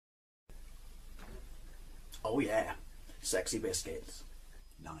Oh yeah, sexy biscuits.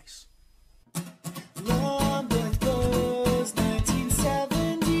 Nice. London Blues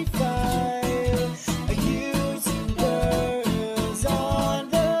 1975. A YouTuber's on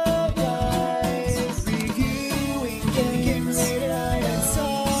the rise. Reviewing games late at night and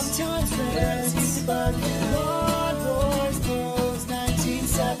sometimes friends used to bug him. Lord Wars Blues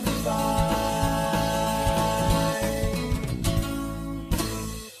 1975.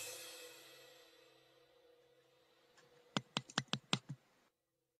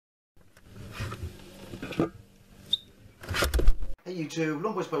 Hey YouTube,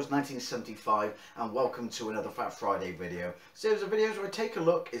 Long Boys Post 1975 and welcome to another Fat Friday video. Series of videos where I take a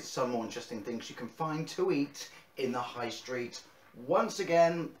look at some more interesting things you can find to eat in the high street. Once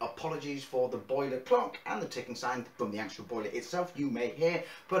again, apologies for the boiler clock and the ticking sound from the actual boiler itself you may hear,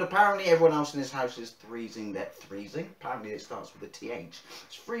 but apparently everyone else in this house is freezing. Apparently it starts with a TH.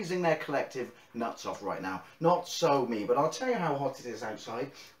 It's freezing their collective nuts off right now. Not so me, but I'll tell you how hot it is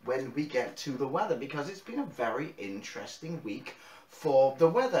outside when we get to the weather, because it's been a very interesting week for the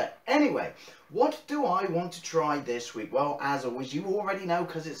weather. Anyway, what do I want to try this week? Well, as always, you already know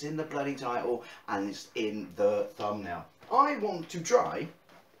because it's in the bloody title and it's in the thumbnail. I want to try,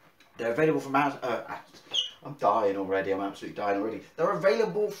 they're available from, I'm dying already, I'm absolutely dying already. They're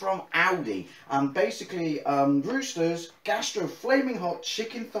available from Aldi, and basically Roosters Gastro Flaming Hot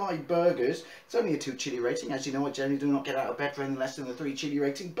Chicken Thigh Burgers. It's only a 2 chili rating. As you know, I generally do not get out of bed for anything less than a 3 chili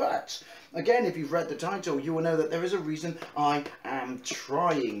rating, but again, if you've read the title, you will know that there is a reason I am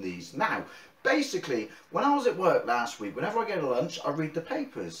trying these. Now, basically, when I was at work last week, whenever I get a lunch, I read the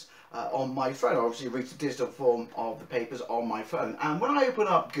papers on my phone. I obviously read the digital form of the papers on my phone, and when I open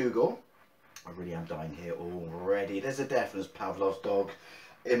up Google, I really am dying here already. There's a definite Pavlov's dog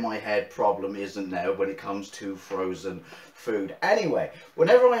in my head problem, isn't there, when it comes to frozen food. Anyway,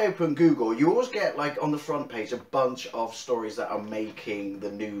 whenever I open Google, you always get, like, on the front page a bunch of stories that are making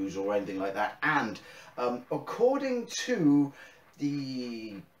the news or anything like that. And according to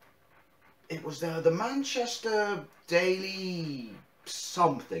it was the Manchester Daily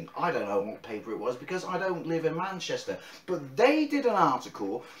something, I don't know what paper it was because I don't live in Manchester, but they did an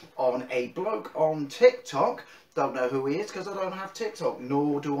article on a bloke on TikTok. Don't know who he is because I don't have TikTok,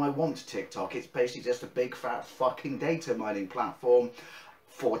 nor do I want TikTok. It's basically just a big fat fucking data mining platform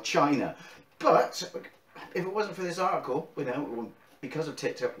for China. But if it wasn't for this article, you know, because of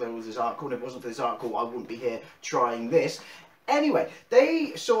TikTok there was this article, and if it wasn't for this article I wouldn't be here trying this. Anyway,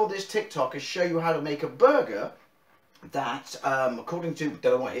 they saw this TikToker show you how to make a burger that, according to,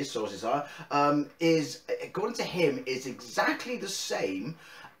 don't know what his sources are, is, according to him, is exactly the same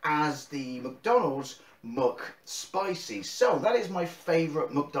as the McDonald's McSpicy. So that is my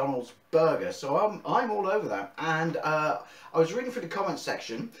favourite McDonald's burger. So I'm all over that. And I was reading through the comments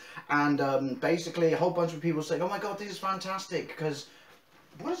section, and basically a whole bunch of people saying, "Oh my god, this is fantastic!" Because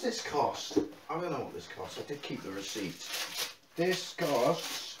what does this cost? I don't know what this costs. I did keep the receipt. This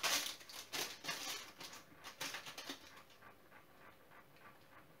costs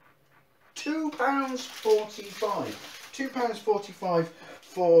 £2.45. £2.45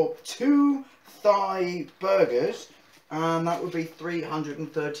 for 2 thigh burgers, and that would be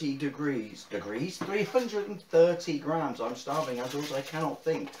 330 330 grams. I'm starving, as always. I cannot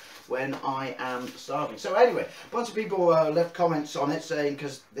think when I am starving. So anyway, a bunch of people left comments on it saying,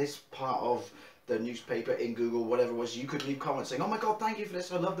 because this part of the newspaper in Google, whatever it was, you could leave comments saying, "Oh my god, thank you for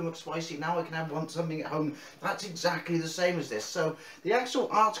this, I love the McSpicy, now I can have something at home that's exactly the same as this." So the actual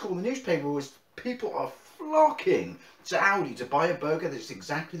article in the newspaper was, people are flocking to Aldi to buy a burger that's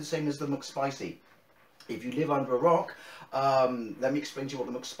exactly the same as the McSpicy. If you live under a rock, let me explain to you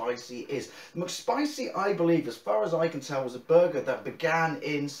what the McSpicy is. The McSpicy, I believe, as far as I can tell, was a burger that began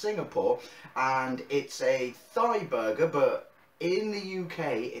in Singapore, and it's a thigh burger, but in the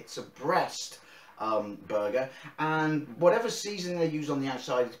UK it's a breast burger, and whatever seasoning they use on the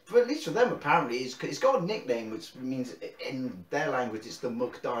outside, but at least for them apparently, it's got a nickname which means in their language it's the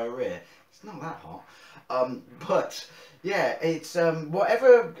Muck Diarrhea. It's not that hot, but yeah, it's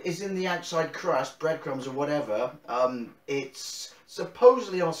whatever is in the outside crust, breadcrumbs or whatever. It's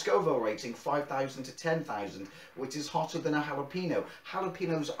supposedly on a Scoville rating 5,000 to 10,000, which is hotter than a jalapeno.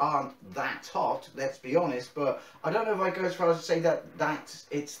 Jalapenos aren't that hot, let's be honest, but I don't know if I go as far as to say that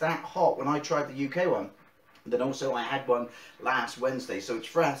it's that hot when I tried the UK one. Then also I had one last Wednesday, so it's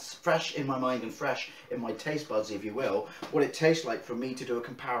fresh in my mind and fresh in my taste buds, if you will, what it tastes like for me to do a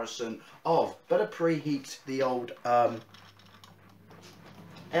comparison of. Better preheat the old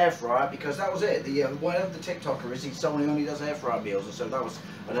air fryer, because that was it. The whatever the TikToker is, he's someone who only does air fryer meals, and so that was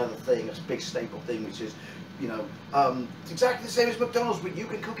another thing, that's a big staple thing, which is you know, it's exactly the same as McDonald's, but you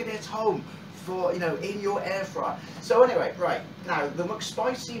can cook it at home for, you know, in your air fryer. So anyway, right, now the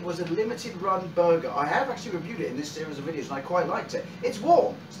McSpicy was a limited run burger. I have actually reviewed it in this series of videos and I quite liked it. It's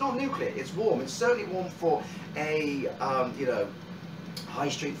warm, it's not nuclear, it's warm. It's certainly warm for a, you know, high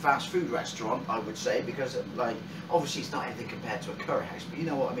street fast food restaurant, I would say, because like obviously it's not anything compared to a curry house, but you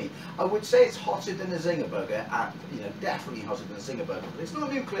know what I mean. I would say it's hotter than a zinger burger, and you know, definitely hotter than a zinger burger. But it's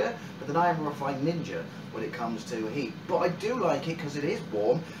not nuclear, but then I am a refined ninja when it comes to heat. But I do like it because it is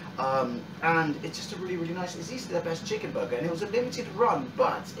warm, and it's just a really nice. It's easily their best chicken burger, and it was a limited run.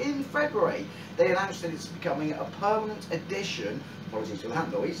 But in February they announced that it's becoming a permanent addition. Apologies for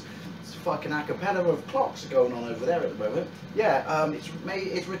that noise. Fucking acapella of clocks going on over there at the moment. Yeah,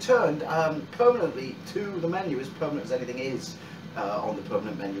 it's returned permanently to the menu, as permanent as anything is on the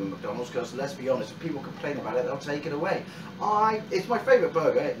permanent menu in McDonald's. Because let's be honest, if people complain about it, they'll take it away. It's my favourite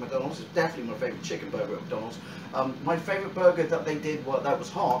burger at McDonald's. It's definitely my favourite chicken burger at McDonald's. My favourite burger that they did, that was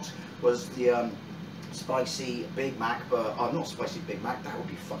hot, was the spicy Big Mac, but not spicy Big Mac. That would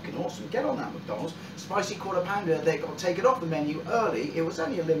be fucking awesome. Get on that, McDonald's. Spicy quarter pounder. They got taken off the menu early. It was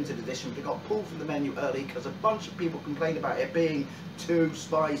only a limited edition, but it got pulled from the menu early because a bunch of people complained about it being too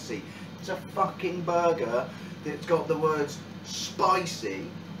spicy. It's a fucking burger that's got the words spicy,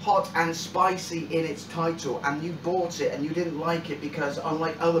 hot and spicy in its title, and you bought it and you didn't like it because,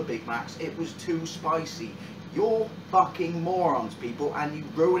 unlike other Big Macs, it was too spicy. You're fucking morons, people, and you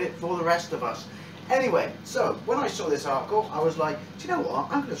ruin it for the rest of us. Anyway, so when I saw this article, I was like, do you know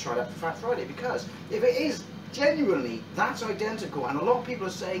what? I'm going to try that for Fat Friday, because if it is genuinely that identical, and a lot of people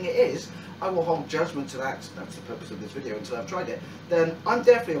are saying it is, I will hold judgment to that. That's the purpose of this video, until I've tried it. Then I'm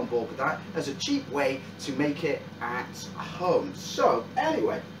definitely on board with that as a cheap way to make it at home. So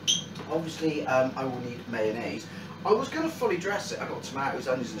anyway, obviously I will need mayonnaise. I was going to fully dress it. I got tomatoes,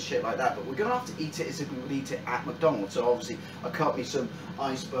 onions and shit like that, but we're going to have to eat it as if we would eat it at McDonald's. So obviously I cut me some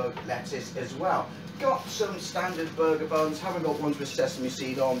iceberg lettuce as well. Got some standard burger buns. Haven't got ones with sesame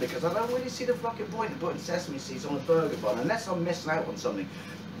seed on, because I don't really see the fucking point of putting sesame seeds on a burger bun unless I'm missing out on something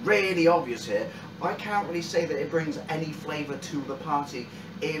really obvious here. I can't really say that it brings any flavour to the party,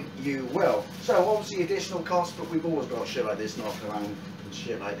 if you will. So obviously additional costs, but we've always got shit like this knocking around and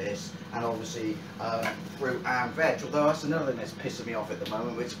shit like this, and obviously fruit and veg. Although that's another thing that's pissing me off at the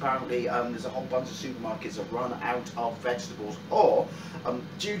moment, which apparently there's a whole bunch of supermarkets that run out of vegetables, or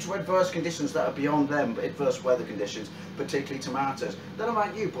due to adverse conditions that are beyond them, but adverse weather conditions, particularly tomatoes. I don't know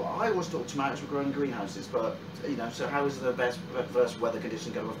about you, but I always thought tomatoes were grown in greenhouses, but you know, so how is the best adverse weather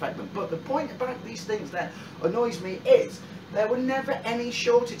condition going to affect them? But the point about these things that annoys me is there were never any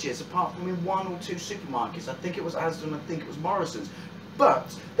shortages apart from in 1 or 2 supermarkets. I think it was Asda and I think it was Morrison's.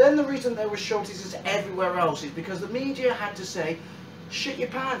 But then the reason there were shortages everywhere else is because the media had to say, shit your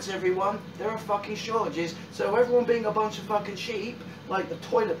pants everyone, there are fucking shortages. So everyone being a bunch of fucking sheep, like the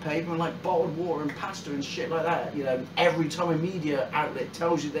toilet paper and like bottled water and pasta and shit like that, you know, every time a media outlet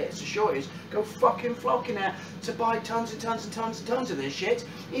tells you that it's a shortage, go fucking flocking there to buy tons and tons and tons and tons of this shit,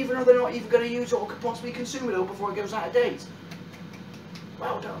 even though they're not even going to use it or could possibly consume it all before it goes out of date.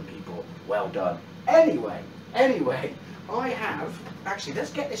 Well done, people, well done. Anyway, I have, actually,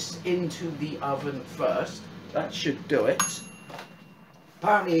 let's get this into the oven first. That should do it.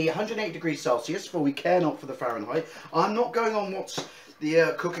 Apparently 108 degrees Celsius, for we care not for the Fahrenheit. I'm not going on what's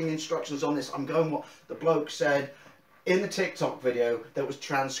the cooking instructions on this. I'm going what the bloke said in the TikTok video that was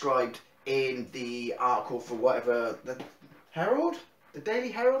transcribed in the article for whatever, the Herald? The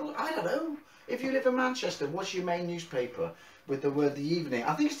Daily Herald? I don't know. If you live in Manchester, what's your main newspaper with the word the evening?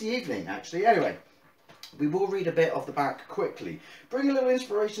 I think it's the evening, actually. Anyway, we will read a bit of the back quickly. Bring a little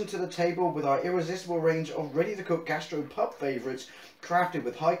inspiration to the table with our irresistible range of ready-to-cook gastro pub favourites, crafted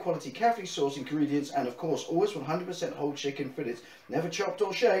with high-quality, carefully sourced ingredients, and of course, always 100% whole chicken fillets, never chopped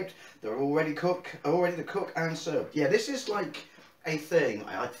or shaped. They're already to cook and serve. Yeah, this is like a thing.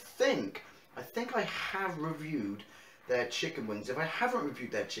 I think I have reviewed their chicken wings. If I haven't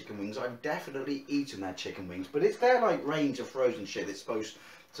reviewed their chicken wings, I've definitely eaten their chicken wings. But it's their like range of frozen shit that's supposed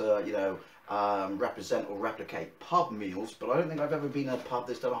to, you know, represent or replicate pub meals, but I don't think I've ever been in a pub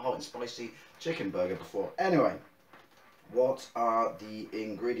that's done a hot and spicy chicken burger before. Anyway, what are the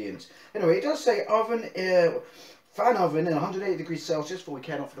ingredients? Anyway, it does say oven, fan oven in 180 degrees Celsius, for we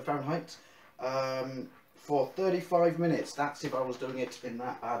care not for the Fahrenheit, for 35 minutes. That's if I was doing it in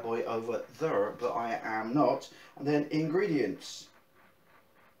that bad boy over there, but I am not. And then ingredients.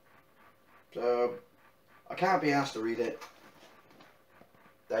 So I can't be asked to read it.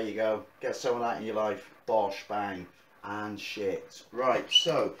 There you go. Get some of that in your life. Bosh, bang, and shit. Right,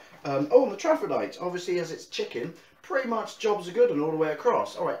 so, oh, the trifle light, obviously as it's chicken, pretty much jobs are good and all the way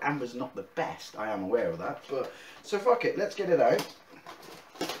across. Alright, amber's not the best, I am aware of that, but so fuck it, let's get it out.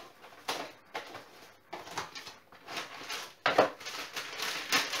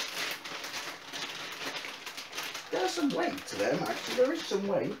 There's some weight to them, actually, there is some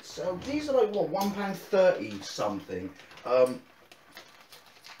weight. So these are like, what, £1.30 something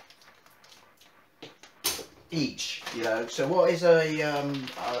each, you know. So what is a,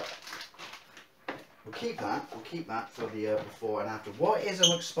 we'll keep that for the before and after. What is a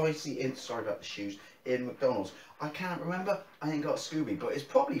McSpicy in, sorry about the shoes, in McDonald's? I can't remember, I ain't got a Scooby, but it's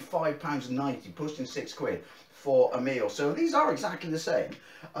probably £5.90, pushed in £6 for a meal. So these are exactly the same.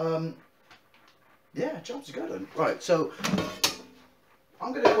 Yeah, jobs are good. Right, so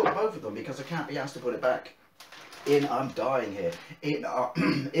I'm going to cook both of them because I can't be asked to put it back in, I'm dying here, in our,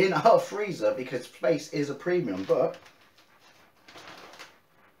 in our freezer because space is a premium, but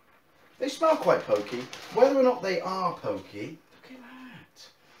they smell quite pokey. Whether or not they are pokey, look at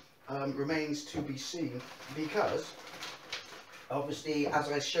that, remains to be seen because obviously,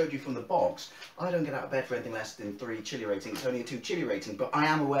 as I showed you from the box, I don't get out of bed for anything less than 3 chili rating. It's only a 2 chili rating, but I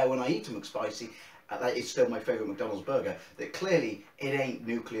am aware when I eat a McSpicy, that is still my favourite McDonald's burger, that clearly it ain't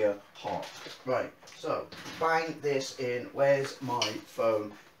nuclear hot. Right, so bang this in. Where's my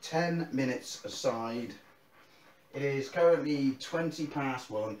phone? 10 minutes aside. It is currently 20 past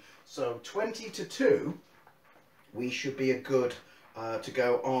 1, so 20 to 2, we should be a good to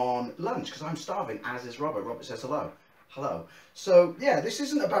go on lunch, because I'm starving, as is Robert. Robert says hello. Hello. So yeah, this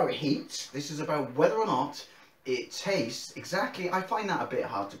isn't about heat, this is about whether or not it tastes exactly, I find that a bit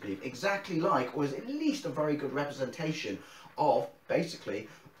hard to believe, exactly like, or is at least a very good representation of, basically,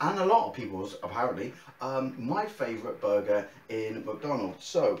 and a lot of people's, apparently, my favourite burger in McDonald's.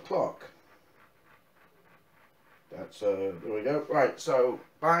 So, clock. That's, there we go. Right, so,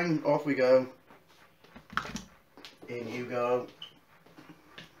 bang, off we go. In you go.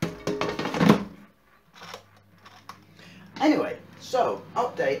 Anyway, so,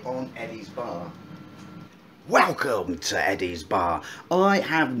 update on Eddie's Bar. Welcome to Eddie's Bar. I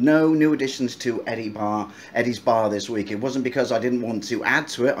have no new additions to Eddie's Bar this week. It wasn't because I didn't want to add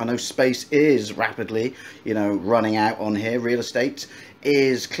to it. I know space is rapidly, you know, running out on here. Real estate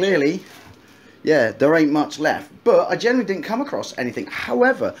is clearly, yeah, there ain't much left. But I generally didn't come across anything.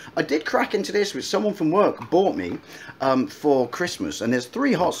 However, I did crack into this, which someone from work bought me for Christmas. And there's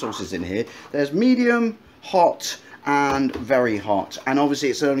 3 hot sauces in here. There's medium, hot, and very hot, and obviously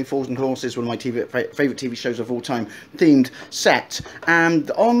it's Only Fools and Horses, one of my favourite TV shows of all time, themed set. And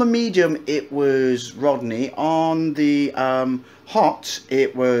on the medium it was Rodney, on the hot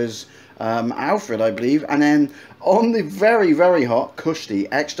it was Alfred, I believe, and then on the very, very hot, Kushti,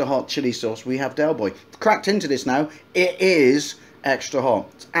 extra hot chili sauce, we have Del Boy. Cracked into this now, it is extra hot.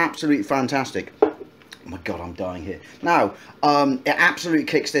 It's absolutely fantastic. Oh my god, I'm dying here. Now, it absolutely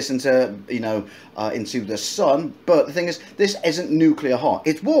kicks this into, you know, into the sun. But the thing is, this isn't nuclear hot.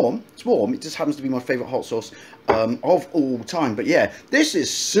 It's warm. It's warm. It just happens to be my favourite hot sauce of all time. But yeah, this is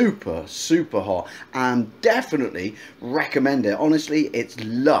super, super hot. And definitely recommend it. Honestly, it's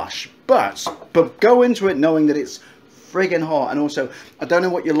lush. But go into it knowing that it's friggin' hot. And also, I don't know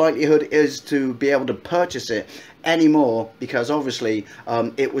what your likelihood is to be able to purchase it anymore, because obviously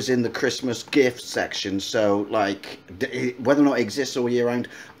it was in the Christmas gift section, so like whether or not it exists all year round,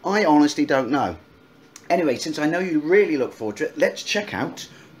 I honestly don't know. Anyway, since I know you really look forward to it, let's check out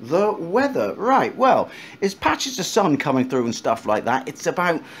the weather. Right, well, it's patches of sun coming through and stuff like that. It's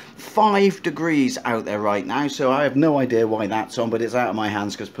about 5 degrees out there right now, so I have no idea why that's on, but it's out of my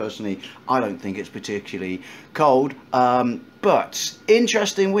hands because personally I don't think it's particularly cold. But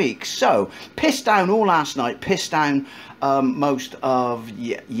interesting week. So pissed down all last night, pissed down most of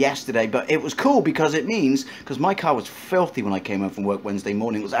yesterday, but it was cool because it means, because my car was filthy when I came home from work Wednesday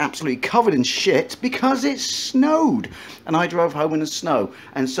morning, it was absolutely covered in shit because it snowed and I drove home in the snow.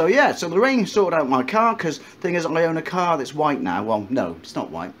 And so yeah, so the rain sorted out my car, because the thing is, I own a car that's white now. Well, no, it's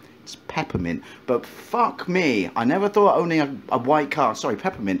not white, it's peppermint, but fuck me, I never thought owning a white car, sorry,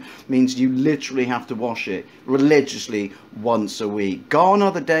 peppermint, means you literally have to wash it religiously once a week. Gone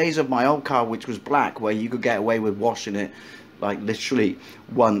are the days of my old car, which was black, where you could get away with washing it like literally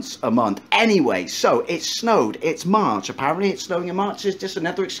once a month. Anyway, so it snowed. It's March. Apparently it's snowing in March. It's just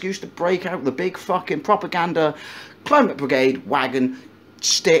another excuse to break out the big fucking propaganda climate brigade wagon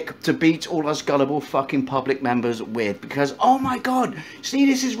stick to beat all us gullible fucking public members with, because oh my god, see,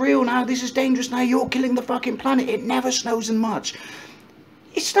 this is real now, this is dangerous now, you're killing the fucking planet. It never snows in March.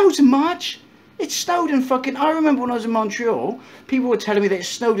 It snows in March. It snowed in fucking, I remember when I was in Montreal, people were telling me that it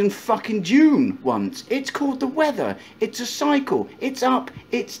snowed in fucking June once. It's called the weather. It's a cycle. It's up,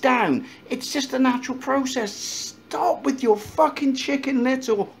 it's down. It's just a natural process. stop with your fucking Chicken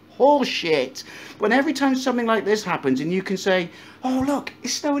Little bullshit. When every time something like this happens and you can say, oh look,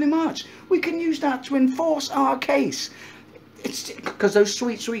 it's snowing in March, we can use that to enforce our case. It's because those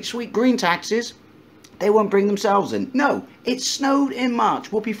sweet green taxes, they won't bring themselves in. No, it snowed in March.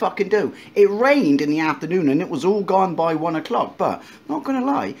 Whoopie fucking do. It rained in the afternoon and it was all gone by 1 o'clock. But, not going to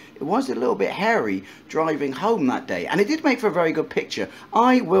lie, it was a little bit hairy driving home that day. And it did make for a very good picture.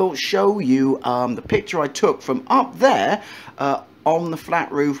 I will show you the picture I took from up there on the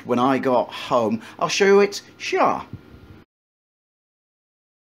flat roof when I got home. I'll show you it, sure.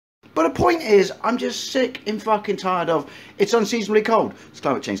 But the point is, I'm just sick and fucking tired of, it's unseasonably cold, it's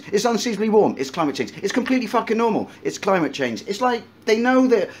climate change. It's unseasonably warm, it's climate change. It's completely fucking normal, it's climate change. It's like, they know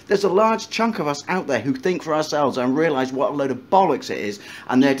that there's a large chunk of us out there who think for ourselves and realise what a load of bollocks it is,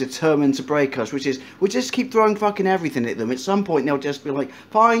 and they're determined to break us, which is, we just keep throwing fucking everything at them. At some point, they'll just be like,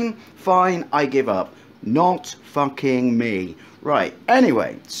 fine, I give up. Not fucking me. Right,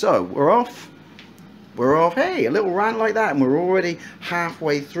 anyway, so, we're off. Hey, a little rant like that, and we're already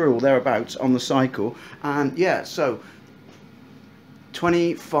halfway through, or thereabouts, on the cycle. And yeah, so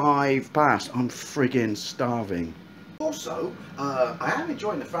 25 past, I'm friggin' starving. Also, I am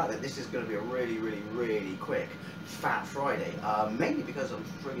enjoying the fact that this is going to be a really quick Fat Friday, mainly because I'm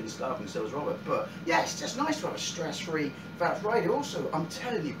friggin' starving, so is Robert. But yeah, it's just nice to have a stress-free Fat Friday. Also, I'm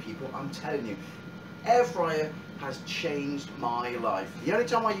telling you people, air fryer has changed my life. The only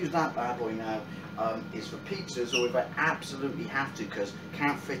time I use that bad boy now is for pizzas, or if I absolutely have to, because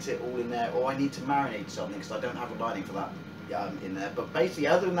can't fit it all in there, or I need to marinate something because I don't have a lining for that in there. But basically,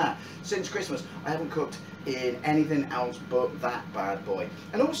 other than that, since Christmas I haven't cooked in anything else but that bad boy.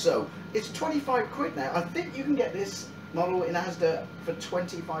 And also, it's 25 quid now. I think you can get this model in Asda for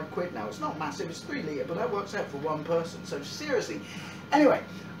 25 quid now. It's not massive, it's 3 litre, but that works out for one person, so seriously. Anyway,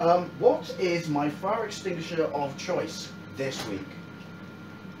 what is my fire extinguisher of choice this week?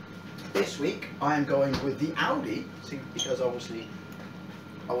 This week I am going with the Aldi, because obviously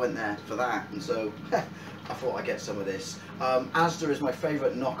I went there for that, and so I thought I'd get some of this. Asda is my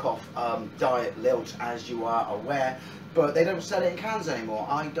favourite knockoff diet lilt, as you are aware, but they don't sell it in cans anymore.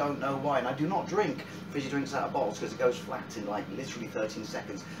 I don't know why, and I do not drink fizzy drinks out of bottles because it goes flat in like literally 13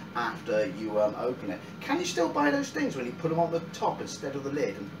 seconds after you open it. Can you still buy those things when you put them on the top instead of the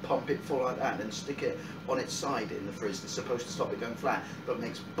lid and pump it full like that and then stick it on its side in the fridge? It's supposed to stop it going flat, but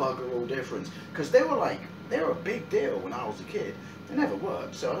makes bugger all difference. Because they were a big deal when I was a kid. They never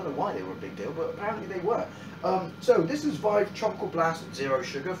worked, so I don't know why they were a big deal, but apparently they were. So this is Vive Chocolate Blast Zero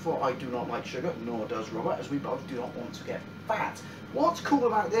Sugar, for I do not like sugar, nor does Robert, as we both do not want to get fat. What's cool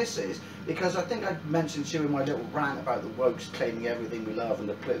about this is, because I think I mentioned to you in my little rant about the wokes claiming everything we love and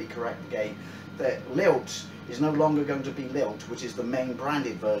the politically correct game, that Lilt is no longer going to be Lilt, which is the main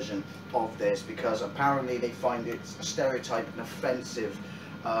branded version of this, because apparently they find it a stereotype and offensive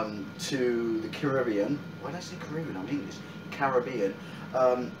to the Caribbean. Why did I say Caribbean? I'm English. Caribbean.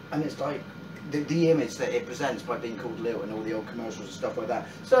 And it's like the image that it presents by being called Lilt and all the old commercials and stuff like that.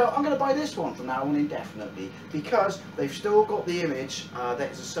 So I'm going to buy this one from now on indefinitely, because they've still got the image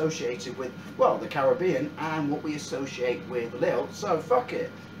that is associated with, well, the Caribbean and what we associate with Lilt. So fuck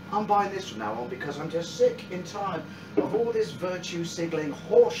it, I'm buying this from now on, because I'm just sick and tired of all this virtue signaling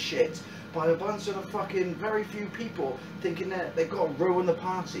horse shit by a bunch of the fucking very few people thinking that they've got to ruin the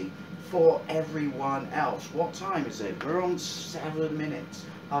party for everyone else. What time is it? We're on 7 minutes.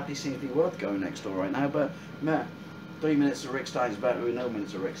 Hardly seems to be worth going next door right now, but meh, 3 minutes of Rick Stein is better than no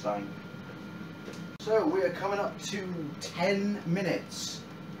minutes of Rick Stein. So we are coming up to 10 minutes.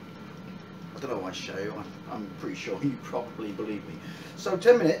 I don't know why I show you, I'm pretty sure you probably believe me. So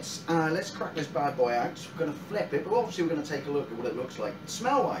 10 minutes, let's crack this bad boy out. We're going to flip it, but obviously we're going to take a look at what it looks like.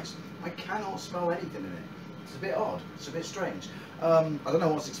 Smell wise, I cannot smell anything in it. It's a bit odd, it's a bit strange. I don't know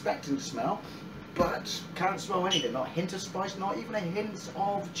what's expecting to smell, but can't smell anything, not a hint of spice, not even a hint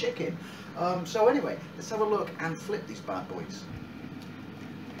of chicken. So anyway, let's have a look and flip these bad boys.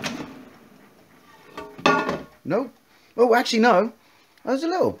 No? Oh, actually no. There's a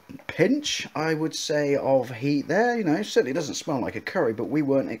little pinch, I would say, of heat there. You know, it certainly doesn't smell like a curry, but we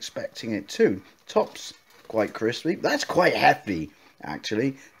weren't expecting it to. Top's quite crispy. That's quite hefty,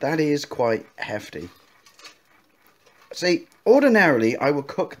 actually. That is quite hefty. See, ordinarily I would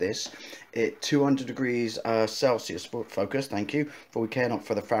cook this at 200 degrees Celsius, focus, thank you, for we care not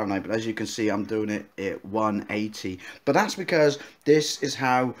for the Fahrenheit, but as you can see I'm doing it at 180. But that's because this is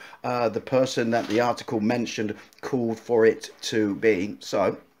how the person that the article mentioned called for it to be.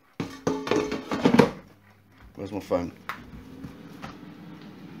 So, where's my phone?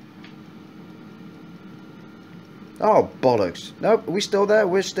 Oh, bollocks. Nope, are we still there?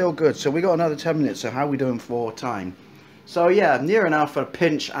 We're still good. So we got another 10 minutes. So how are we doing for time? So yeah, near enough for a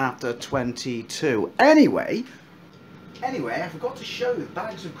pinch after 22. Anyway, I forgot to show you the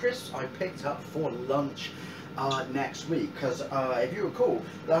bags of crisps I picked up for lunch next week. Because if you recall,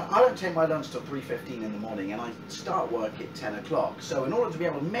 I don't take my lunch till 3:15 in the morning, and I start work at 10 o'clock. So in order to be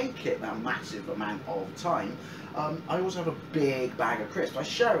able to make it that massive amount of time, I also have a big bag of crisps. I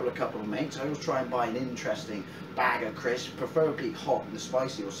share it with a couple of mates. I always try and buy an interesting bag of crisps, preferably hot and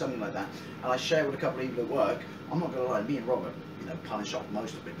spicy or something like that. And I share it with a couple of people at work. I'm not going to lie, me and Robert, punish off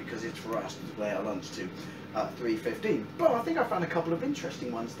most of it because it's for us to play our lunch to 3:15. But I think I found a couple of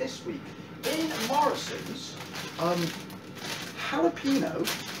interesting ones this week. In Morrison's, jalapeno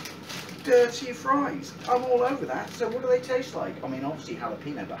dirty fries. I'm all over that. So what do they taste like? I mean, obviously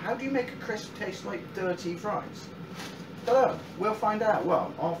jalapeno, but how do you make a crisp taste like dirty fries? Don't know. We'll find out.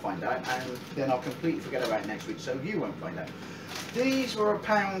 Well, I'll find out, and then I'll completely forget about it next week, so you won't find out. These were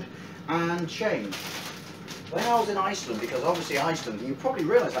 £1 and change. When I was in Iceland, because obviously Iceland, you probably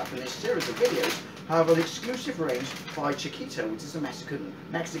realise that from this series of videos, have an exclusive range by Chiquito, which is a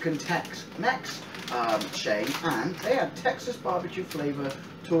Mexican Tex-Mex chain, and they had Texas barbecue flavour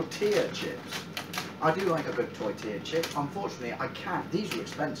tortilla chips. I do like a good tortilla chip. Unfortunately, I can't. These were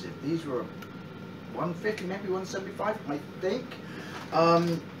expensive. These were $1.50, maybe $1.75, I think.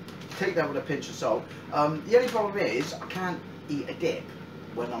 Take that with a pinch of salt. The only problem is I can't eat a dip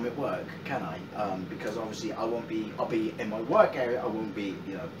when I'm at work, can I? Because obviously I'll be in my work area. I won't be,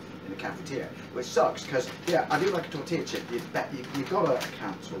 in the cafeteria, which sucks. Because yeah, I do like a tortilla chip. You've gotta. I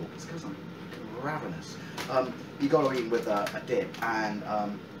can't talk. It's because I'm ravenous. You gotta eat with a dip and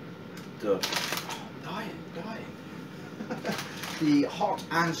dying. The hot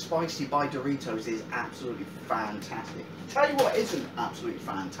and spicy by Doritos is absolutely fantastic. Tell you what isn't absolutely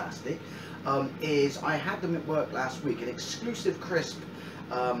fantastic is I had them at work last week, an exclusive crisp.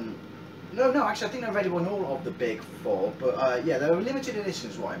 No, actually I think they're available in all of the big four, but yeah, they're limited edition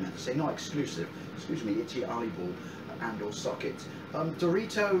is what I meant to say, not exclusive. Excuse me, itchy eyeball and or socket.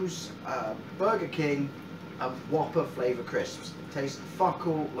 Doritos, Burger King, Whopper flavour crisps. Taste fuck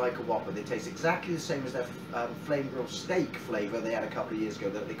all like a Whopper. They taste exactly the same as their flame grilled steak flavour they had a couple of years ago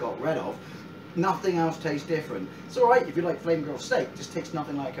that they got rid of. Nothing else tastes different. It's alright if you like flame grilled steak, it just tastes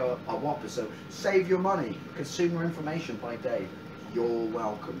nothing like a Whopper. So save your money. Consumer information by Dave. You're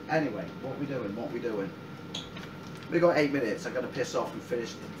welcome. Anyway, what we doing? We got 8 minutes. I'm going to piss off and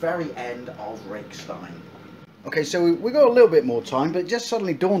finish the very end of Rakestein. Okay, so we got a little bit more time, but it just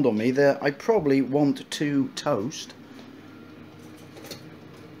suddenly dawned on me that I probably want to toast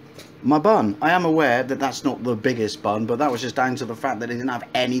my bun. I am aware that that's not the biggest bun, but that was just down to the fact that I didn't have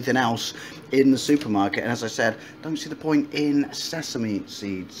anything else in the supermarket. And as I said, don't see the point in sesame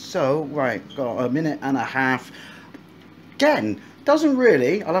seeds. So, right, got a minute and a half. Again, doesn't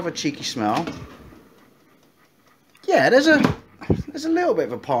really, I'll have a cheeky smell. Yeah, there's a little bit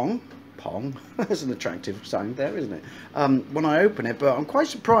of a pong. That's an attractive sound there, isn't it? When I open it, but I'm quite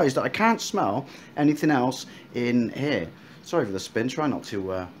surprised that I can't smell anything else in here. Sorry for the spin, try not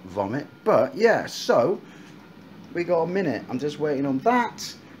to vomit. But yeah, so we got a minute. I'm just waiting on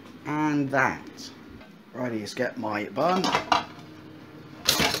that and that. Righty, let's get my bun.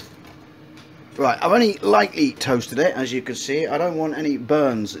 Right, I've only lightly toasted it, as you can see. I don't want any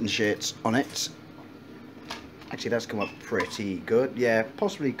burns and shit on it. Actually, that's come up pretty good. Yeah,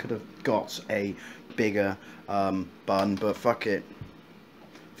 possibly could have got a bigger bun, but fuck it.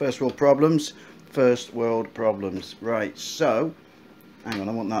 First world problems. Right, so hang on,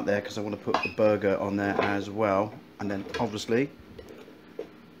 I want that there because I want to put the burger on there as well. And then obviously,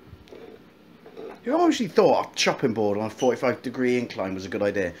 who obviously thought a chopping board on a 45-degree incline was a good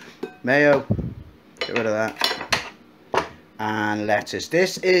idea? Mayo, get rid of that, and lettuce.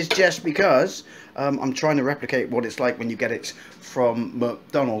 This is just because I'm trying to replicate what it's like when you get it from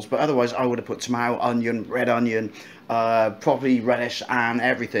McDonald's, but otherwise I would have put tomato, onion, red onion, probably relish and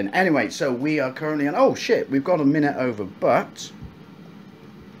everything. Anyway, so we are currently on, oh shit, we've got a minute over, but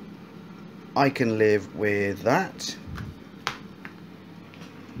I can live with that.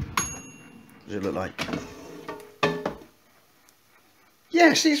 What does it look like?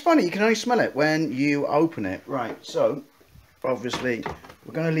 Yeah, see, it's funny, you can only smell it when you open it. Right, so obviously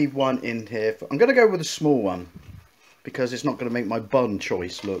we're going to leave one in here. I'm going to go with a small one because it's not going to make my bun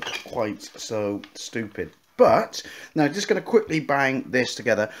choice look quite so stupid. But now, just going to quickly bang this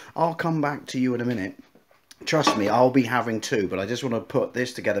together. I'll come back to you in a minute. Trust me, I'll be having two, but I just want to put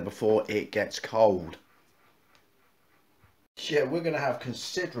this together before it gets cold. Yeah, we're going to have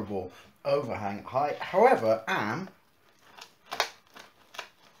considerable overhang height. However, I'm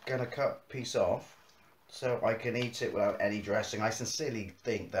going to cut a piece off so I can eat it without any dressing. I sincerely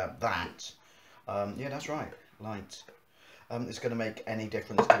think that yeah, that's right, light, is going to make any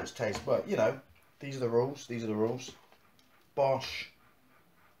difference to its taste. But, you know, these are the rules, these are the rules. Bosh.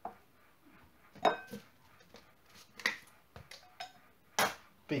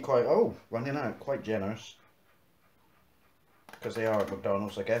 Be quite, oh, running out, quite generous. Because they are at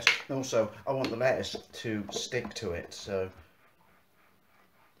McDonald's, I guess. And also, I want the lettuce to stick to it, so...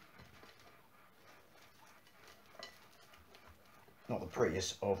 Not the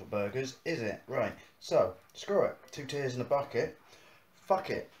prettiest of burgers, is it? Right, so, screw it. 2 tiers in a bucket. Fuck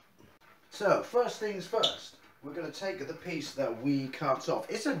it. So, first things first. We're going to take the piece that we cut off.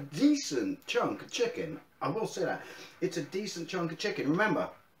 It's a decent chunk of chicken. I will say that. It's a decent chunk of chicken. Remember,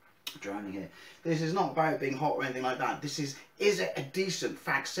 drowning here. This is not about being hot or anything like that. This is it a decent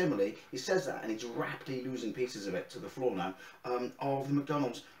facsimile? He says that, and he's rapidly losing pieces of it to the floor now, of the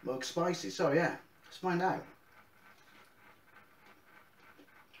McDonald's McSpicy. So, yeah, let's find out.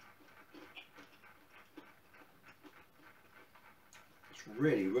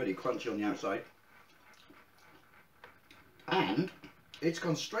 Really, really crunchy on the outside, and it's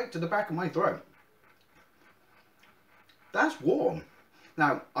gone straight to the back of my throat. That's warm.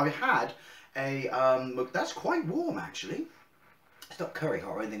 Now, I had a that's quite warm actually. It's not curry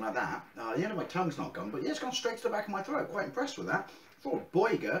hot or anything like that. The end of my tongue's not gone, but yeah, it's gone straight to the back of my throat. Quite impressed with that. For a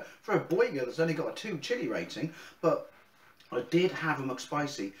boiger that's only got a 2 chili rating, but I did have a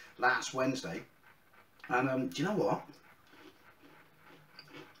McSpicy last Wednesday, and do you know what?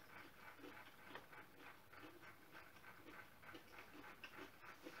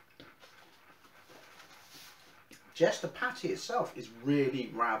 Just the patty itself is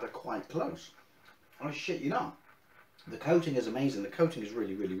really rather quite close. I shit you not. The coating is amazing. The coating is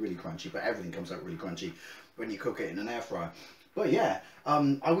really, really, really crunchy, but everything comes out really crunchy when you cook it in an air fryer. But yeah,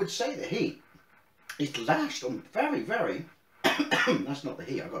 I would say the heat is lashed. I'm very, very, that's not the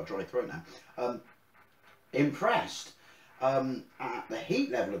heat, I've got a dry throat now. Impressed at the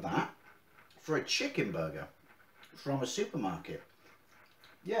heat level of that for a chicken burger from a supermarket.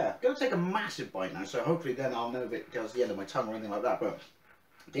 Yeah, I'm going to take a massive bite now, so hopefully then I'll know if it goes to the end of my tongue or anything like that. But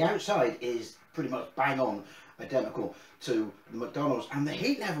the outside is pretty much bang on identical to the McDonald's, and the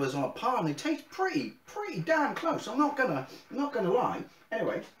heat level is on a par, and they taste pretty damn close. I'm not gonna lie.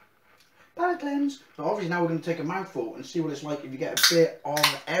 Anyway, palate cleanse. So obviously now we're going to take a mouthful and see what it's like if you get a bit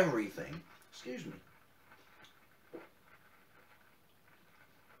of everything. Excuse me.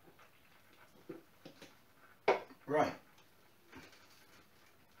 Right.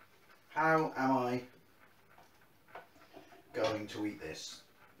 How am I going to eat this?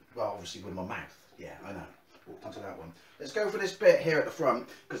 Well, obviously with my mouth. Yeah, I know. Walked into that one. Let's go for this bit here at the front,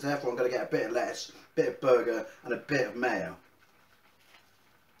 because therefore I'm going to get a bit of lettuce, a bit of burger, and a bit of mayo.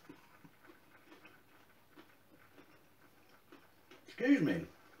 Excuse me.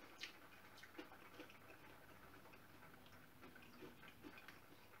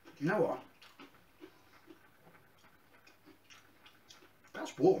 You know what?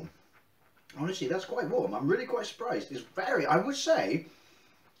 That's warm. Honestly, that's quite warm. I'm really quite surprised. It's very, I would say,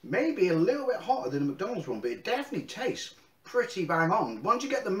 maybe a little bit hotter than the McDonald's one, but it definitely tastes pretty bang on. Once you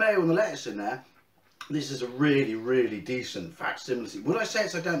get the mayo and the lettuce in there, this is a really, really decent facsimile. Would I say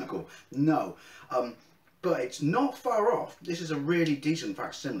it's identical? No. But it's not far off. This is a really decent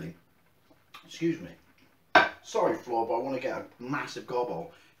facsimile. Excuse me. Sorry, Floor, but I want to get a massive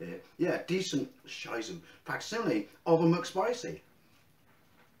gobble here. Yeah, decent facsimile of a McSpicy.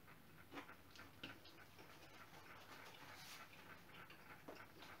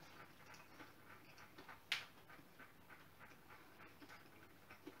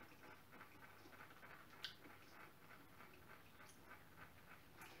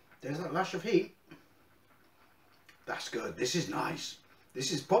 There's that lash of heat. That's good. This is nice.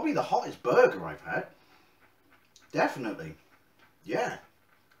 This is probably the hottest burger I've had. Definitely. Yeah.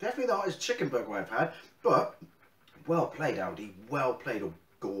 Definitely the hottest chicken burger I've had. But, well played, Aldi. Well played, or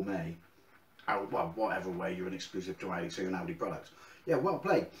Gourmet. Well, whatever way you're an exclusive to Aldi, so you're an Aldi product. Yeah, well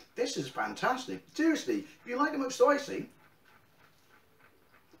played. This is fantastic. Seriously, if you like the McSpicy,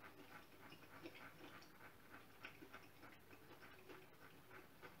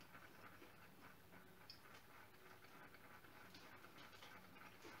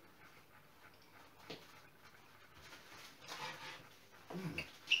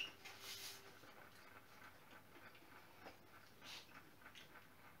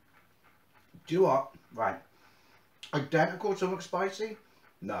 do you know what? Right. Identical to McSpicy?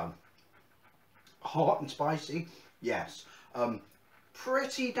 No. Hot and spicy? Yes.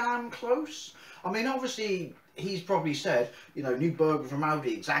 Pretty damn close. I mean, obviously, he's probably said, you know, new burger from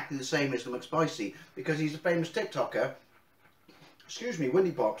Aldi, exactly the same as the McSpicy, because he's a famous TikToker, excuse me,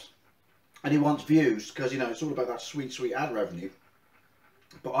 Winnie Pops, and he wants views, because, you know, it's all about that sweet, sweet ad revenue.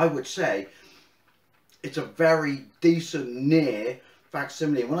 But I would say it's a very decent, near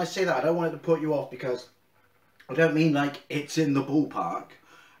facsimile. And when I say that, I don't want it to put you off, because I don't mean like it's in the ballpark.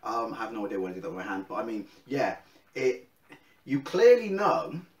 I have no idea what I did that with my hand, but I mean, yeah, you clearly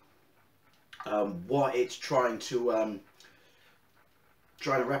know what it's trying to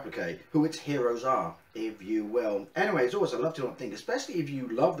replicate, who its heroes are, if you will. Anyway, as always, I love to know what you think, especially if you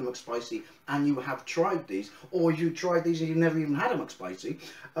love the McSpicy and you have tried these, or you tried these and you've never even had a McSpicy,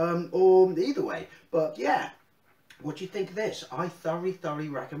 or either way. But yeah, what do you think of this? I thoroughly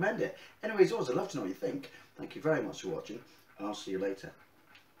recommend it. Anyway, as always, I love to know what you think. Thank you very much for watching, and I'll see you later.